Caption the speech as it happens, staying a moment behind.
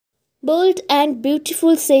Bold and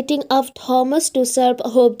beautiful setting of Thomas to serve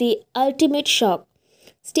Hope the ultimate shock.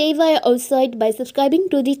 Stay by our side by subscribing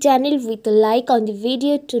to the channel with a like on the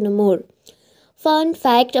video to know more. Fun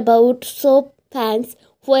fact about soap fans: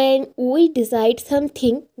 when we decide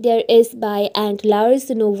something, there is by and large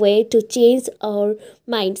no way to change our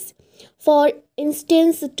minds. For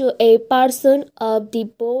instance, to a person of the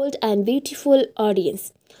bold and beautiful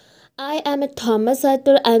audience, I am a Thomas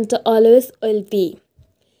Arthur and always will be.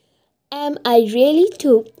 Am I really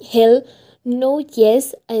too? Hell no,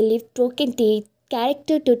 yes, I live broken the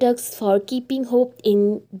character to talks for keeping hope in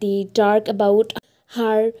the dark about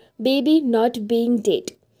her baby not being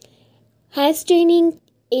dead. Hastening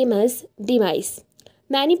Emma's demise.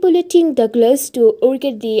 Manipulating Douglas to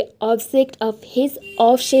order the object of his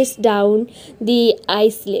offsets down the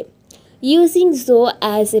isle. Using Zoe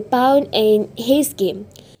as a pawn in his game.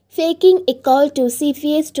 Faking a call to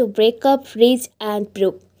Cepheus to break up Ridge and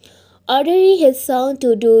Brooke, ordering his son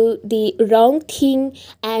to do the wrong thing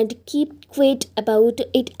and keep quiet about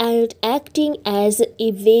it, and acting as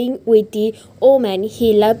if being with the woman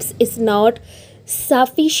he loves is not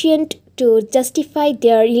sufficient to justify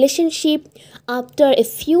their relationship after a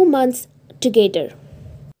few months together.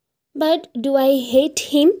 But do I hate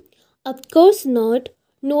him? Of course not.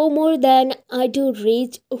 No more than I do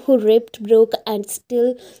Rage, who ripped, broke, and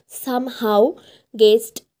still somehow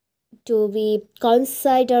gets to be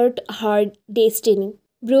considered her destiny.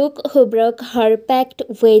 Brooke, who broke her pact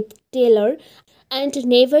with Taylor and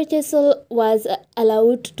nevertheless was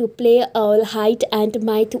allowed to play all height and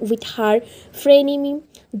might with her frenemy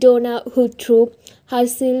Donna, who threw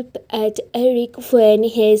herself at Eric when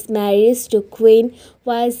his marriage to Queen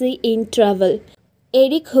was in trouble.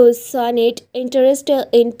 Eric, whose sonnet interest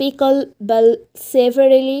in pickleball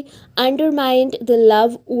severely undermined the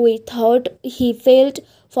love we thought he felt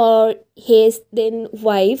for his then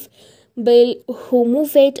wife, Bill, who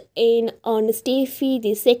moved in on Steffi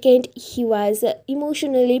the second he was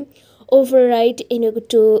emotionally override enough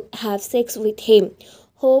to have sex with him.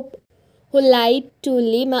 Hope, who lied to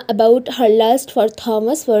Lima about her lust for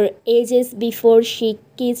Thomas for ages before she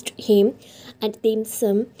kissed him, and then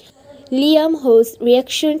some. Liam, whose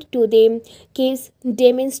reaction to the kiss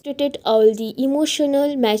demonstrated all the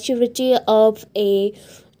emotional maturity of a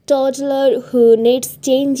toddler who needs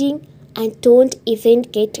changing, and don't even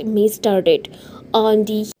get me started on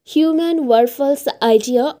the human warful's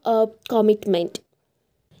idea of commitment.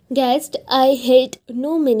 Guessed I had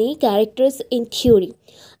no many characters in theory.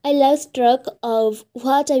 I lost track of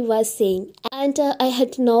what I was saying, and I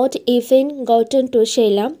had not even gotten to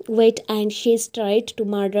Sheila. Wait, and she's tried to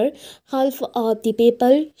murder half of the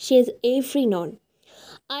people she's ever known.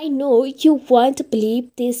 I know you won't believe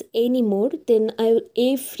this anymore than I will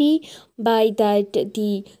ever by that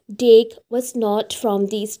the deck was not from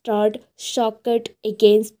the start shocked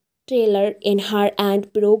against Taylor in her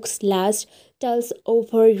and Brooke's last tells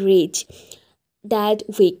over rage that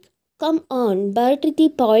week. Come on, but the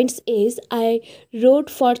point is, I wrote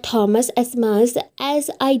for Thomas as much as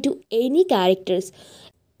I do any characters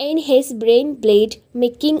in his brain blade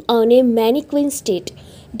making on a mannequin state.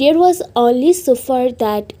 There was only so far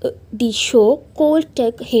that the show could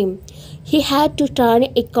take him. He had to turn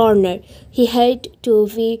a corner. He had to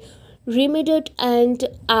be remedied, and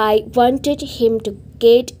I wanted him to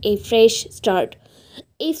get a fresh start.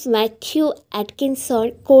 If Matthew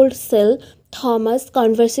Atkinson could sell Thomas'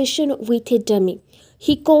 conversation with a dummy,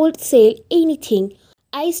 he could sell anything.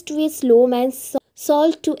 Ice to a slow man,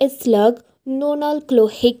 salt to a slug, Nonal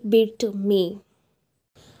Clohik beat me.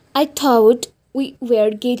 I thought we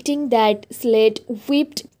were getting that slate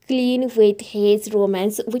whipped clean with his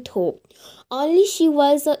romance with Hope. Only she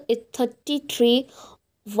was a 33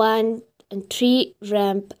 1 and 3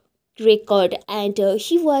 ramp record, and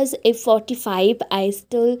he was a 45. I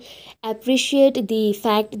still appreciate the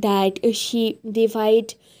fact that she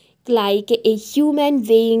divided like a human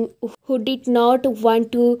being who did not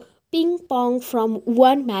want to ping pong from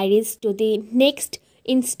one marriage to the next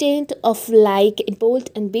instant of like a bold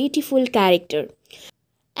and beautiful character.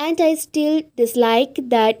 And I still dislike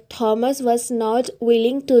that Thomas was not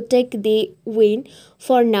willing to take the win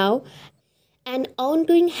for now, an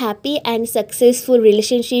ongoing happy and successful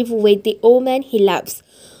relationship with the woman he loves.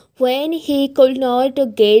 When he could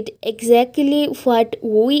not get exactly what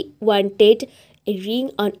we wanted, a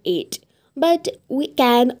ring on it. But we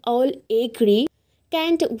can all agree,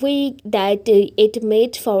 can't we, that it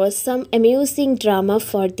made for some amusing drama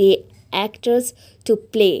for the actors to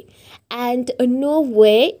play, and no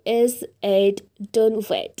way is it done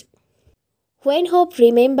well. When Hope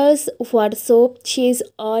remembers what soap she's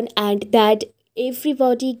on and that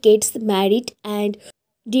everybody gets married and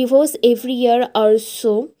divorce every year or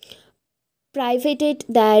so, provided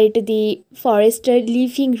that the Forrester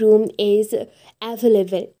living room is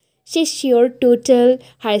available. She's sure to tell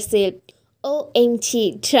herself,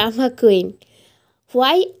 OMG, drama queen.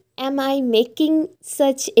 Why am I making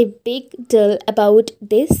such a big deal about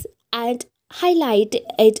this? And highlight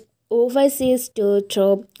it overseas to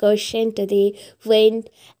throw caution to the wind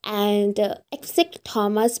and accept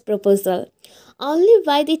Thomas' proposal. Only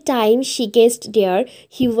by the time she gets there,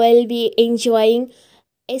 he will be enjoying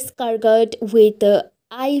escargot with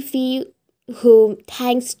Ivy, whom,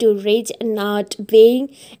 thanks to Rich not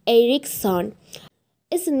being Eric's son,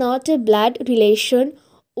 is not a blood relation.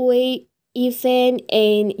 We even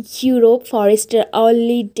in Europe, Forrester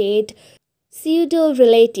only date pseudo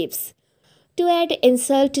relatives. To add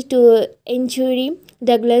insult to injury,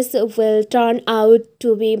 Douglas will turn out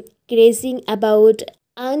to be crazy about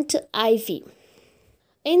Aunt Ivy.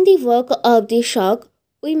 In the work of the shock,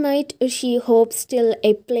 we might she hopes still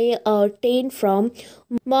a play or 10 from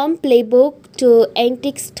Mom Playbook to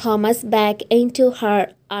antics Thomas back into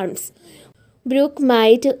her arms. Brooke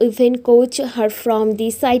might even coach her from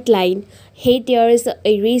the sideline. Hey, there's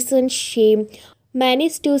a reason she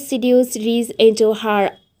managed to seduce Reese into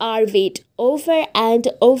her orbit over and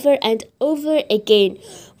over and over again.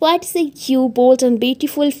 What say you, bold and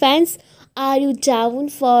beautiful fans? Are you down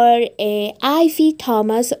for a Ivy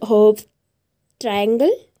Thomas Hope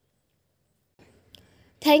triangle?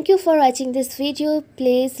 Thank you for watching this video.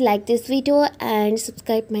 Please like this video and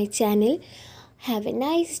subscribe my channel. Have a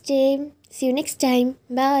nice day. See you next time.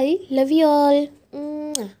 Bye. Love you all.